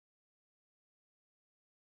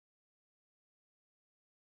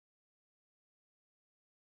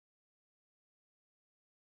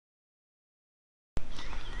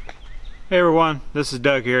Hey everyone, this is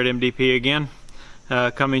Doug here at MDP again,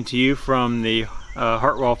 coming to you from the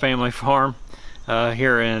Hartwell family farm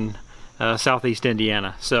here in southeast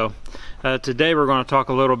Indiana. So today we're going to talk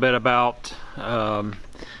a little bit about the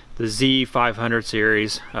Z500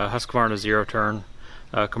 Series Husqvarna zero-turn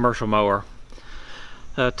commercial mower.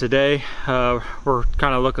 Today we're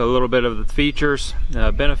kind of looking at a little bit of the features,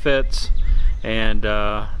 benefits, and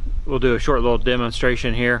we'll do a short little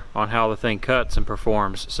demonstration here on how the thing cuts and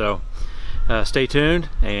performs. So stay tuned,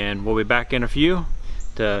 and we'll be back in a few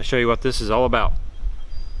to show you what this is all about.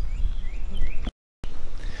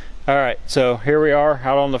 Alright, so here we are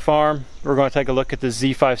out on the farm. We're going to take a look at the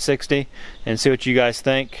Z560 and see what you guys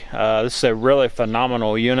think. This is a really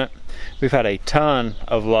phenomenal unit. We've had a ton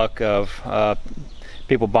of luck of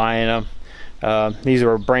people buying them. These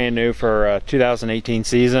are brand new for 2018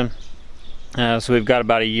 season. So we've got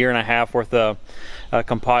about a year and a half worth of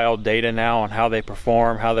compiled data now on how they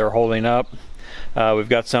perform, how they're holding up. We've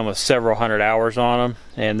got some with several hundred hours on them,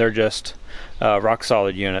 and they're just rock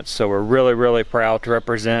solid units. So we're really proud to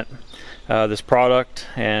represent this product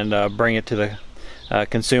and bring it to the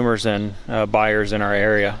consumers and buyers in our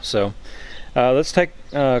area. So let's take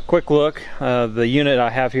a quick look. The unit I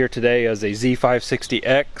have here today is a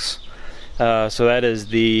Z560X. So that is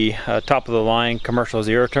the top of the line commercial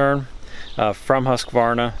zero turn from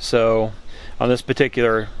Husqvarna. So on this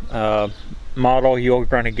particular model, you're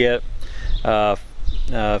going to get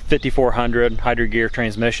 5400 hydro gear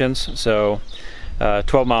transmissions, so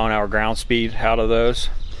 12-mile-an-hour ground speed out of those.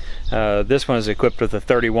 This one is equipped with a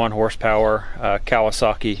 31 horsepower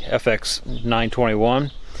Kawasaki FX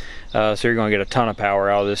 921, so you're going to get a ton of power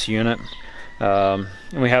out of this unit. And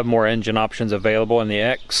we have more engine options available in the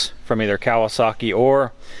X from either Kawasaki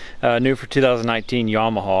or new for 2019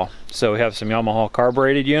 Yamaha. So we have some Yamaha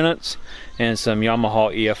carbureted units and some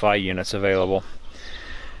Yamaha EFI units available.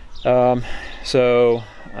 A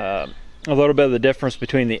little bit of the difference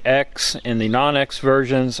between the X and the non-X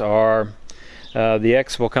versions are the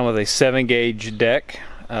X will come with a 7-gauge deck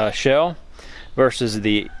shell versus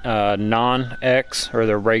the non-X or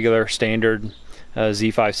the regular standard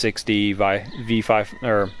Z560, V5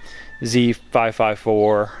 or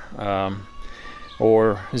Z554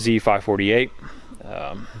 or Z548.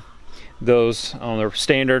 Those on the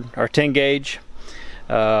standard are 10 gauge.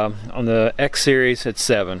 On the X series it's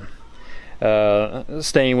 7.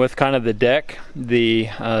 Staying with kind of the deck, the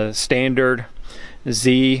standard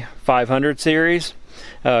Z500 series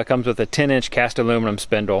comes with a 10-inch cast aluminum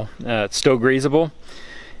spindle. It's still greasable,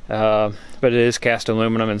 but it is cast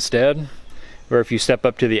aluminum instead. Or if you step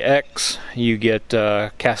up to the X, you get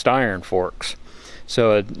cast iron forks.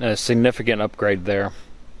 So a significant upgrade there.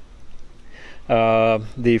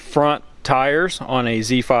 The front tires on a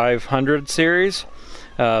Z500 series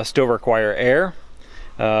still require air.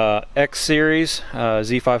 X series,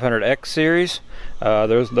 Z500X series,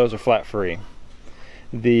 those are flat free.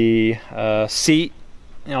 The seat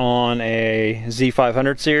on a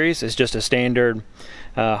Z500 series is just a standard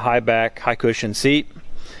high back, high cushion seat.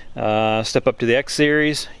 Step up to the X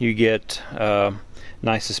series, you get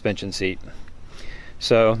nice suspension seat.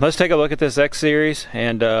 So let's take a look at this X series,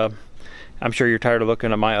 and I'm sure you're tired of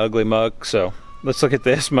looking at my ugly mug, so let's look at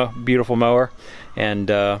this beautiful mower,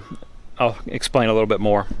 and I'll explain a little bit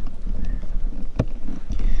more.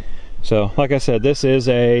 So like I said, this is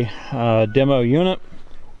a demo unit,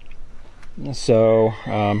 so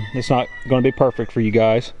it's not going to be perfect for you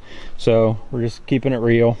guys, so we're just keeping it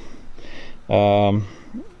real.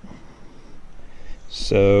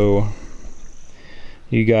 So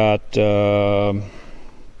you got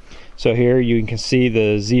so here you can see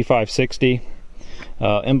the Z560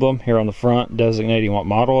 emblem here on the front, designating what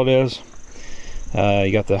model it is.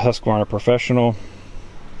 You got the Husqvarna Professional.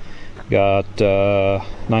 Got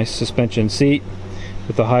nice suspension seat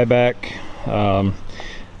with the high back.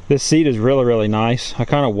 This seat is really nice. I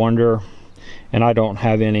kind of wonder, and I don't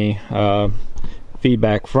have any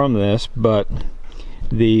feedback from this, but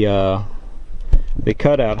the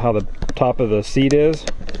cutout, how the top of the seat is,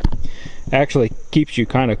 actually keeps you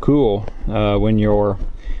kind of cool when you're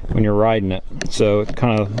riding it. So it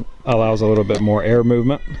kind of allows a little bit more air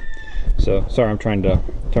movement. So sorry, I'm trying to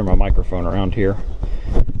turn my microphone around here.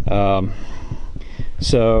 That's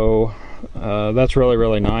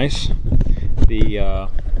really nice. Give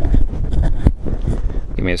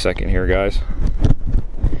me a second here, guys.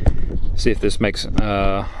 See if this makes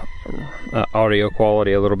audio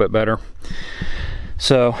quality a little bit better.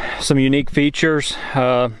 So some unique features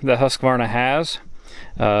that Husqvarna has.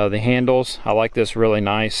 The handles, I like this really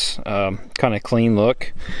nice kind of clean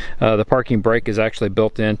look. The parking brake is actually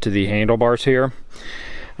built into the handlebars here.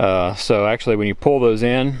 So actually when you pull those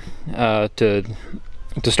in to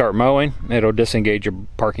start mowing, it'll disengage your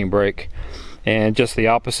parking brake. And just the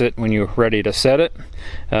opposite, when you're ready to set it,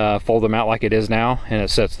 fold them out like it is now, and it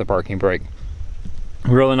sets the parking brake.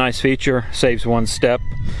 Really nice feature, saves one step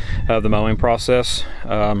of the mowing process.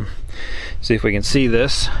 See if we can see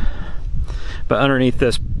this, but underneath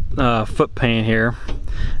this foot pan here,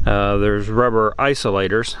 there's rubber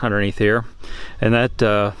isolators underneath here, and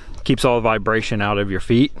that keeps all the vibration out of your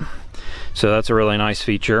feet. So that's a really nice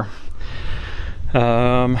feature.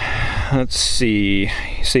 Let's see.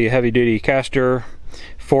 You see heavy duty caster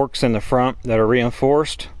forks in the front that are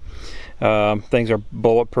reinforced. Things are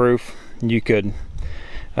bulletproof. You'd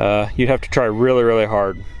have to try really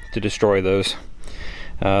hard to destroy those.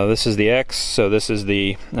 This is the X, so this is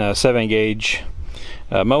the 7-gauge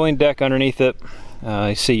mowing deck underneath it.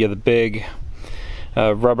 You see the big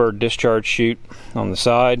rubber discharge chute on the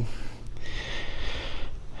side.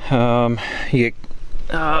 You get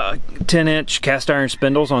 10-inch cast iron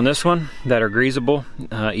spindles on this one that are greasable,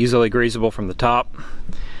 easily greasable from the top.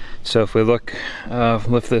 So if we look,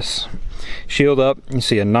 lift this shield up, you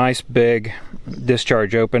see a nice big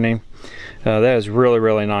discharge opening. That is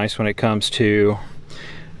really nice when it comes to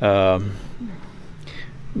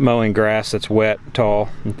mowing grass that's wet, tall,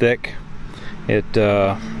 and thick. It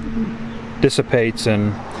dissipates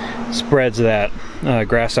and spreads that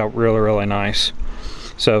grass out really nice.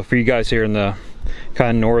 So for you guys here in the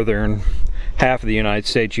kind of northern half of the United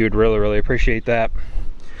States, you would really appreciate that.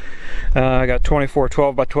 I got 24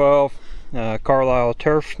 12x12 Carlisle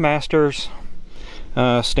Turf Masters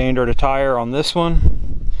standard attire on this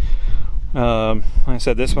one. Like I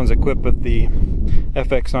said, this one's equipped with the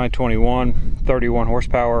FX921 31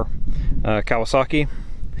 horsepower Kawasaki.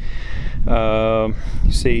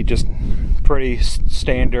 You see, just pretty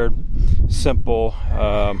standard, simple,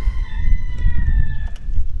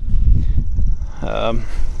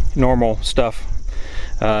 normal stuff.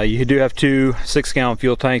 You do have two 6-gallon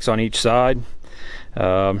fuel tanks on each side.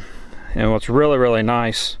 And what's really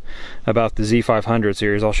nice about the Z500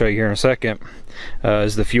 series, I'll show you here in a second,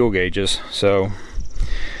 is the fuel gauges. So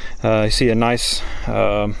you see a nice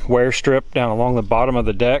wear strip down along the bottom of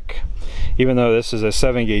the deck. Even though this is a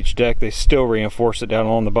 7-gauge deck, they still reinforce it down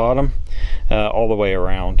along the bottom all the way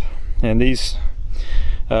around. And these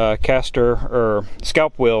caster or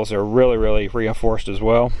scalp wheels are really reinforced as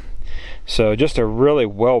well. So just a really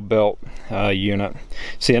well built unit.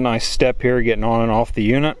 See a nice step here getting on and off the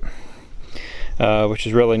unit, which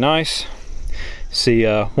is really nice. See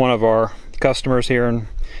one of our customers here in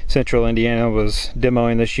Central Indiana was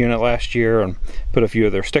demoing this unit last year and put a few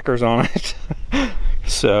of their stickers on it.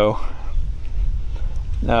 So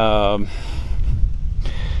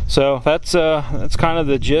that's kind of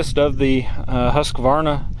the gist of the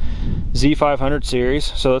Husqvarna Z500 series.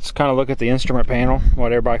 So let's kind of look at the instrument panel,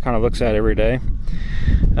 what everybody kind of looks at every day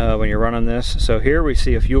when you're running this. So here we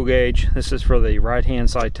see a fuel gauge. This is for the right hand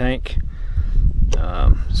side tank.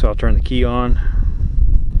 So I'll turn the key on.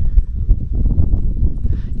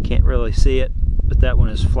 Can't really see it, but that one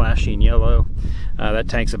is flashing yellow. That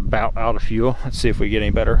tank's about out of fuel. Let's see if we get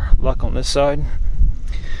any better luck on this side.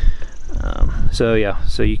 So yeah,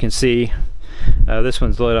 so you can see this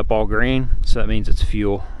one's lit up all green, so that means it's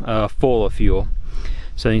fuel, full of fuel.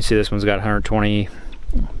 So you can see this one's got 120, might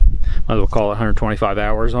as well call it 125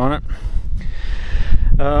 hours on it.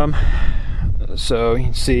 So you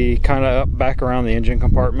can see kind of back around the engine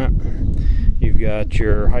compartment, you've got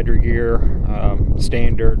your hydro gear,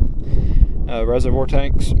 standard reservoir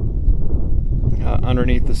tanks.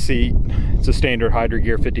 Underneath the seat, it's a standard hydro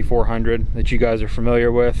gear 5400 that you guys are familiar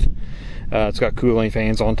with. It's got cooling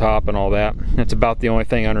fans on top and all that. That's about the only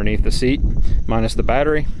thing underneath the seat, minus the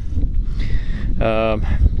battery.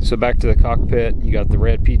 So back to the cockpit, you got the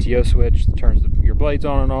red PTO switch that turns your blades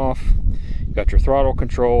on and off. You got your throttle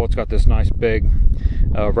control. It's got this nice big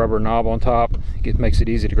rubber knob on top. It makes it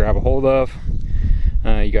easy to grab a hold of.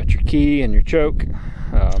 You got your key and your choke.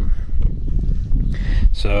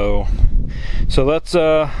 So let's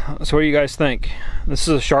so what do you guys think? This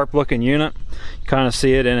is a sharp looking unit. You kind of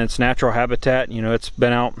see it in its natural habitat. You know, it's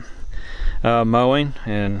been out mowing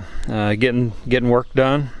and getting work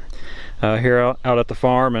done here out at the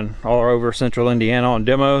farm and all over Central Indiana on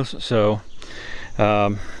demos. So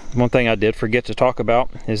one thing I did forget to talk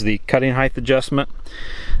about is the cutting height adjustment.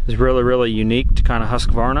 Is really unique to kind of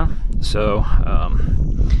Husqvarna. So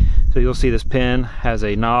so you'll see this pin has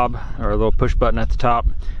a knob or a little push button at the top.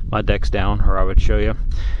 My deck's down, or I would show you.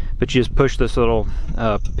 But you just push this little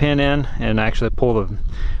pin in and actually pull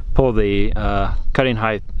the cutting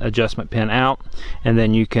height adjustment pin out, and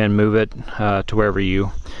then you can move it to wherever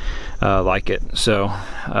you like it. So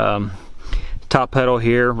top pedal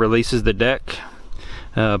here releases the deck.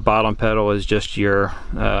 Bottom pedal is just your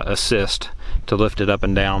assist to lift it up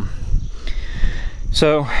and down.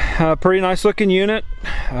 So pretty nice looking unit,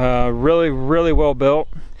 really well built.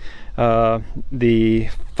 The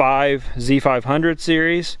Z500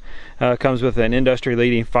 series comes with an industry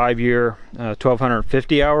leading 5-year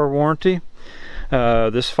 1250 hour warranty.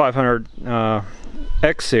 This 500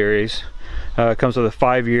 X series comes with a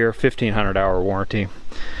 5-year 1500 hour warranty.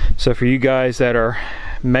 So for you guys that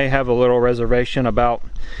may have a little reservation about,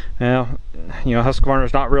 Husqvarna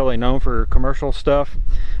is not really known for commercial stuff,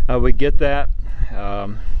 we get that.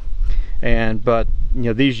 But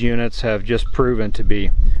these units have just proven to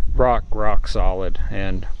be rock solid,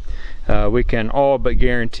 and we can all but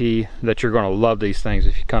guarantee that you're going to love these things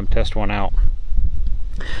if you come test one out.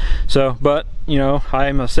 So, but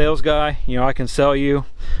I'm a sales guy. I can sell you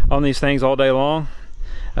on these things all day long,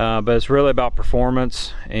 but it's really about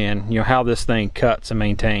performance and how this thing cuts and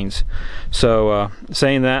maintains. So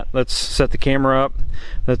saying that, let's set the camera up.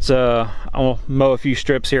 I'll mow a few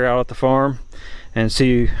strips here out at the farm and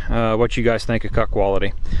see what you guys think of cut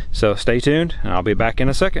quality. So stay tuned, and I'll be back in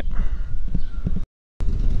a second.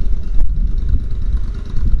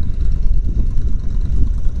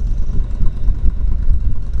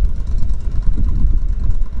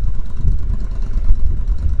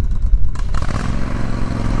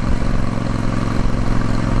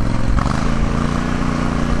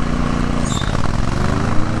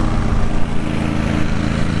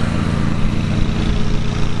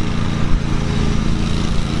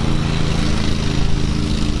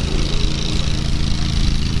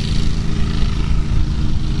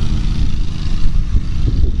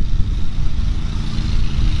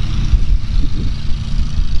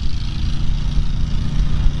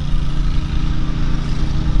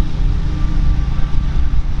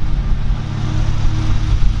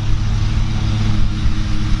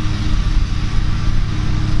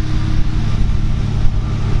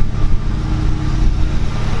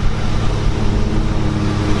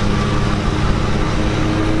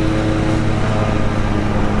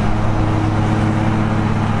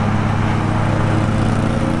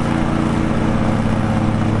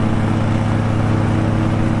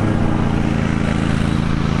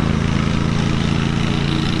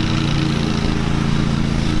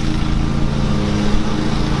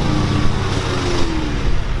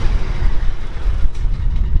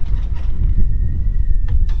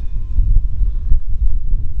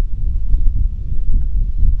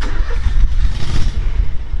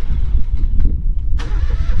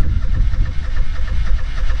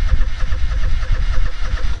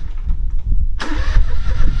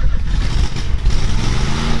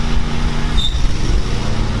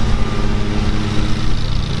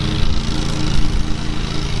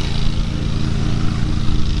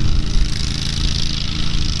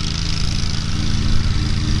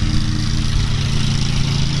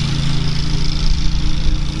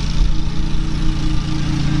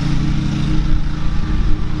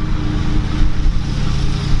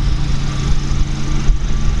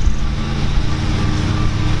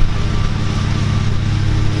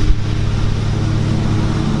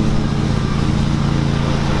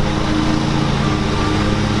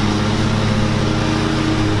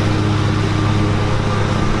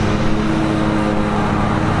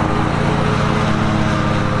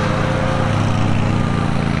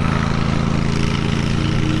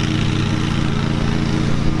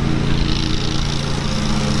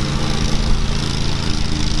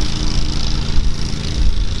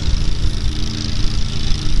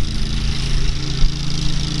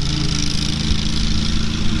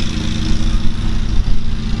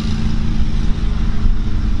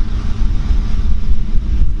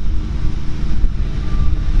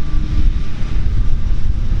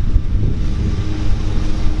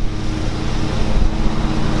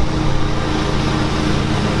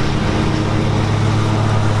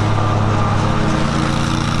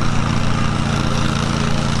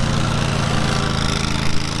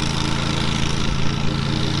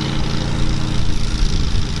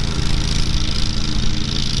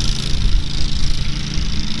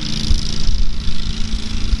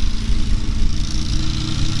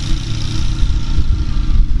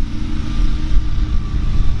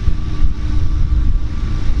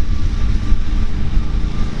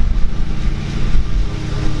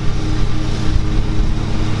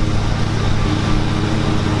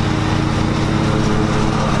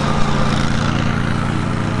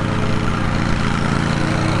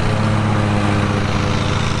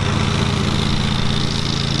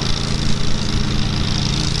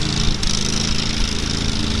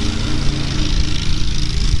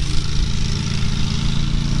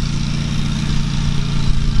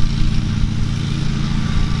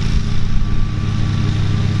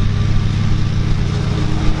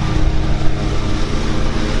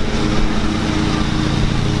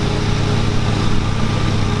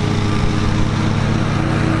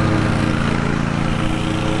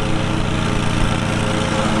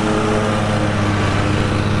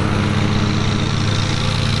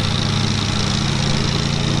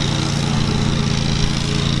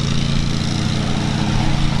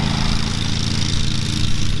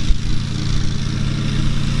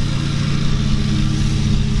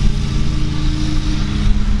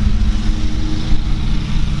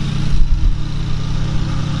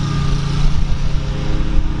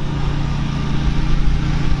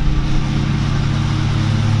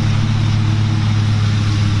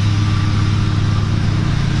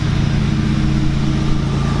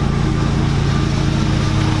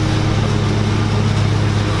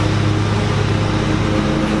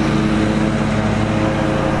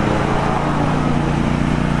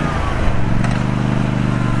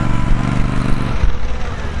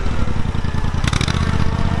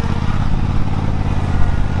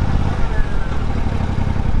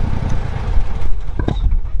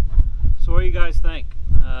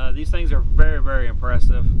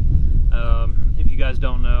 guys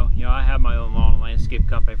don't know, you know, I have my own lawn and landscape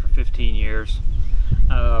company for 15 years.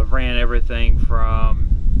 Ran everything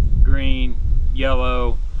from green,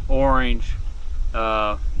 yellow, orange,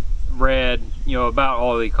 red, you know, about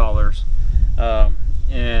all the colors.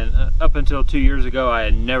 And up until 2 years ago, I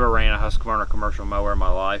had never ran a Husqvarna commercial mower in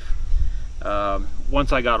my life.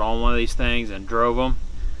 Once I got on one of these things and drove them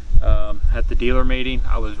at the dealer meeting,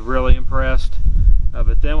 I was really impressed.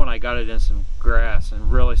 But then when I got it in some grass and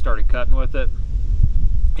really started cutting with it,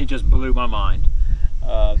 it just blew my mind.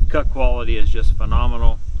 Cut quality is just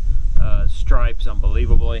phenomenal. Stripes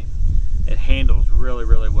unbelievably. It handles really,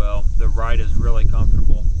 really well. The ride is really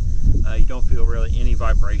comfortable. You don't feel really any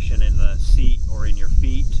vibration in the seat or in your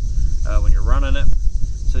feet when you're running it.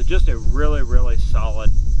 So just a really, really solid,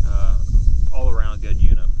 all-around good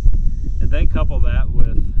unit. And then couple that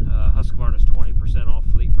with Husqvarna's 20% off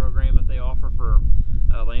fleet program that they offer for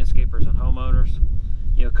landscapers and homeowners.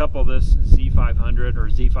 You know, couple this Z500 or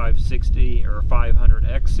Z560 or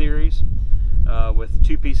 500X series with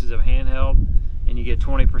 2 pieces of handheld, and you get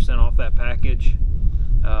 20% off that package.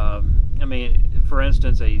 I mean, for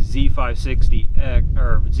instance, a Z560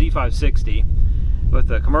 or Z560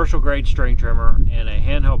 with a commercial grade string trimmer and a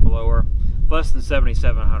handheld blower, less than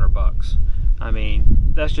 $7,700. I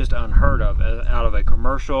mean, that's just unheard of out of a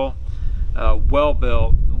commercial,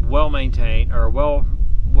 well-built, well-maintained, or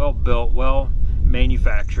well-built,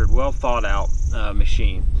 well-manufactured, well-thought-out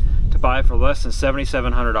machine. To buy for less than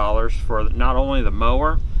 $7,700 for not only the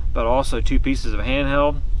mower, but also 2 pieces of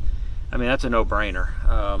handheld, I mean, that's a no-brainer.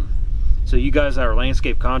 So you guys that are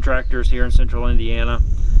landscape contractors here in Central Indiana,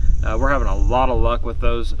 we're having a lot of luck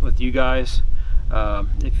with you guys.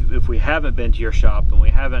 If we haven't been to your shop and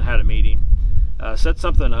we haven't had a meeting, set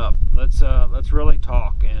something up. Let's really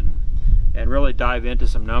talk and really dive into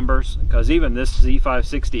some numbers, because even this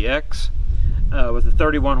Z560X with a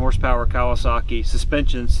 31 horsepower Kawasaki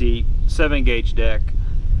suspension seat, 7-gauge deck,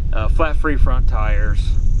 flat free front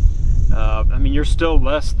tires, I mean, you're still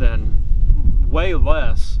way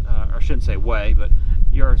less, or I shouldn't say way, but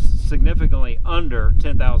you're significantly under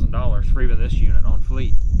 $10,000 for even this unit on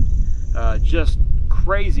fleet. Just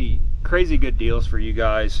crazy good deals for you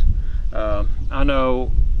guys. I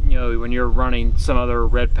know, you know, when you're running some other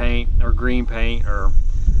red paint or green paint or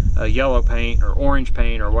yellow paint or orange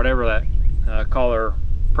paint or whatever that color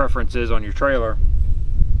preference is on your trailer,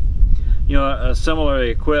 you know, a similarly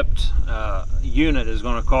equipped unit is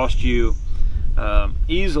going to cost you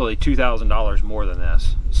easily $2,000 more than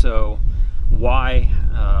this. So why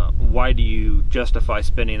do you justify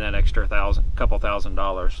spending that extra couple thousand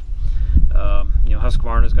dollars? You know,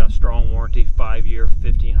 Husqvarna's got a strong warranty, 5-year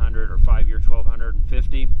 1,500 or 5-year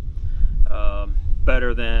 1,250,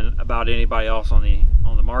 better than about anybody else on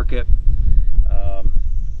the market.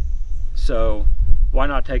 So why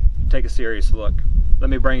not take a serious look? Let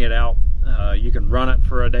me bring it out. You can run it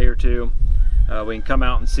for a day or two. We can come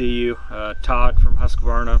out and see you. Todd from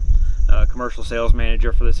Husqvarna, commercial sales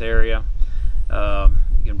manager for this area,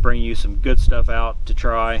 can bring you some good stuff out to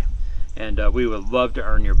try, and we would love to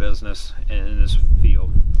earn your business in this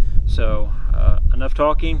field. So enough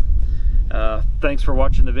talking. Thanks for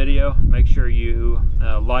watching the video. Make sure you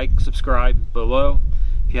like, subscribe below.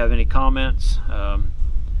 If you have any comments,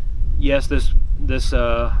 yes, this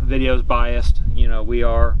video is biased. You know, we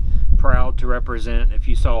are proud to represent, if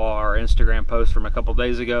you saw our Instagram post from a couple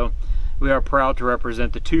days ago, we are proud to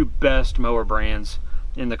represent the 2 best mower brands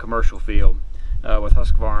in the commercial field, with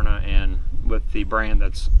Husqvarna and with the brand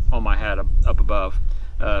that's on my hat up above,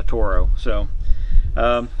 Toro. So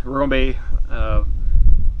we're gonna be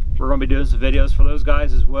doing some videos for those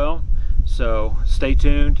guys as well, so stay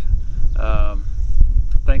tuned.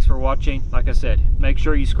 Thanks for watching. Like I said, make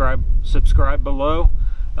sure you subscribe below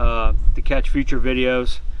to catch future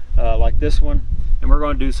videos like this one, and we're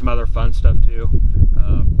going to do some other fun stuff too.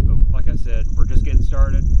 But like I said, we're just getting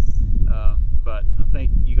started, but I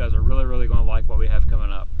think you guys are really going to like what we have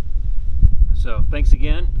coming up. So thanks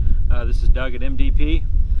again. This is Doug at MDP,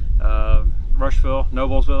 Rushville,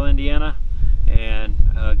 Noblesville, Indiana, and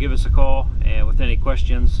give us a call, and with any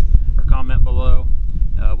questions or comment below,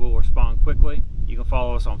 we'll respond quickly. You can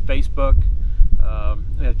follow us on Facebook.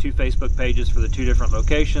 We have 2 Facebook pages for the 2 different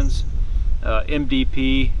locations.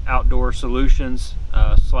 MDP Outdoor Solutions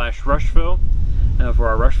 / Rushville for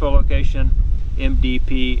our Rushville location,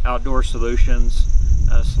 MDP Outdoor Solutions /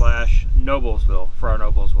 Noblesville for our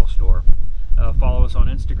Noblesville store. Follow us on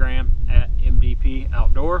Instagram at MDP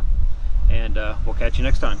Outdoor, and we'll catch you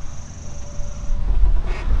next time.